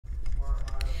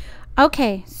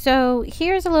Okay, so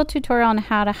here's a little tutorial on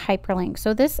how to hyperlink.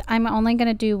 So this I'm only going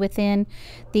to do within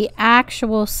the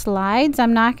actual slides.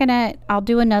 I'll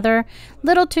do another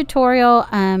little tutorial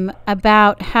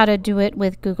about how to do it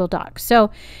with Google Docs.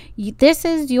 So this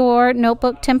is your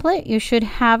notebook template. You should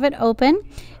have it open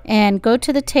and go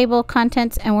to the table of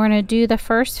contents, and we're going to do the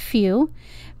first few.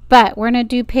 But we're going to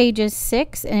do pages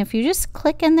 6, and if you just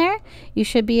click in there, you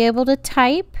should be able to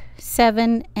type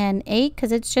 7 and 8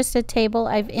 because it's just a table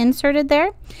I've inserted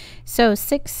there. So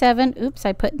 6, 7, oops,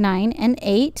 I put 9 and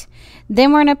 8.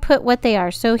 Then we're going to put what they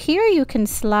are. So here you can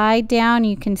slide down,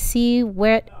 you can see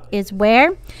where is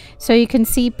where. So you can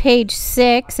see page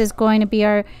 6 is going to be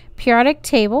our periodic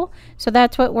table. So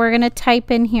that's what we're going to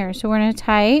type in here. So we're going to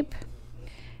type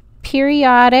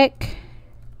periodic,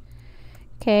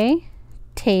 okay,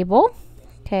 table,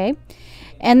 okay,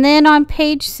 and then on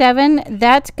page 7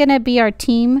 that's going to be our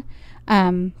team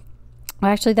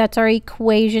actually that's our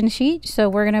equation sheet, so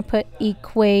we're going to put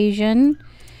equation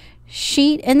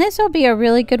sheet, and this will be a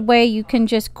really good way you can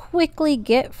just quickly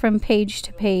get from page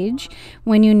to page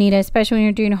when you need it, especially when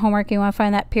you're doing homework and you want to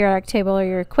find that periodic table or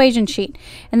your equation sheet.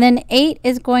 And then 8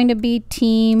 is going to be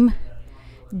team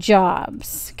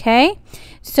jobs. Okay,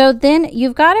 so then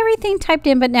you've got everything typed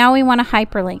in, but now we want to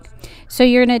hyperlink. So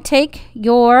you're going to take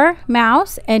your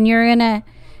mouse and you're going to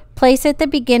place it at the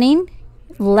beginning,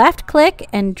 left click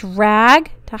and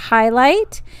drag to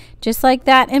highlight, just like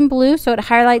that in blue, so it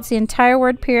highlights the entire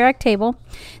word periodic table.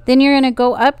 Then you're going to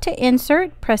go up to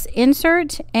insert, press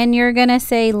insert, and you're going to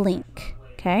say link.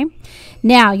 Okay,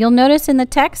 now you'll notice in the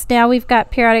text now we've got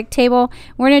periodic table.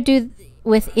 We're going to do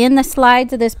within the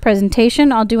slides of this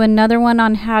presentation. I'll do another one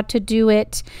on how to do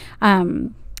it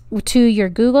to your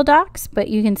Google Docs, but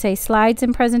you can say slides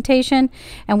and presentation,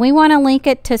 and we want to link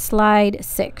it to slide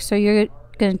 6. So you're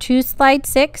going to choose slide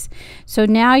 6. So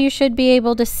now you should be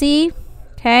able to see,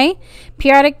 okay,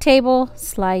 periodic table,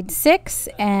 slide 6,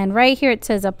 and right here it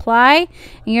says apply,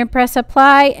 and you're going to press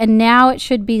apply, and now it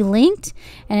should be linked.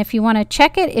 And if you want to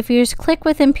check it, if you just click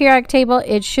within periodic table,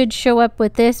 it should show up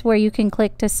with this where you can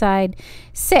click to slide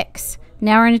 6.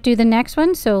 Now we're going to do the next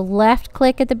one. So left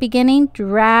click at the beginning,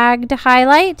 drag to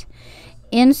highlight,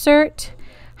 insert,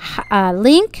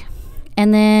 link,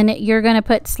 and then you're going to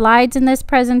put slides in this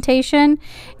presentation,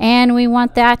 and we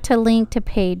want that to link to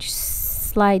page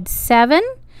slide 7.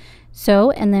 So,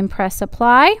 and then press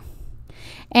apply.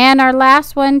 And our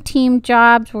last one, team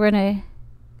jobs, we're going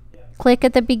to click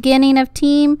at the beginning of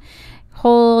team,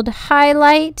 hold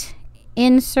highlight,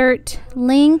 insert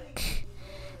link.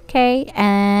 Okay,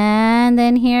 and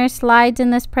then here slides in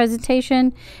this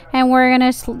presentation, and we're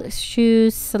going to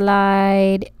choose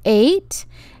slide 8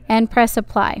 and press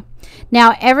apply.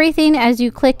 Now everything as you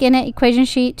click in it, equation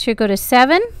sheet should go to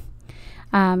 7.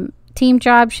 Team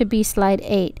job should be slide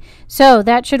 8. So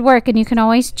that should work, and you can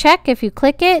always check if you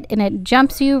click it and it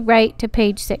jumps you right to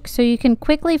page 6. So you can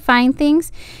quickly find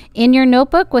things in your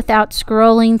notebook without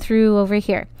scrolling through over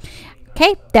here.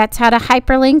 Okay, that's how to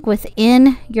hyperlink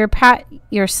within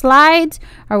your slides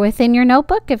or within your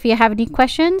notebook. If you have any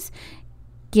questions,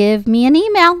 give me an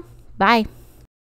email. Bye.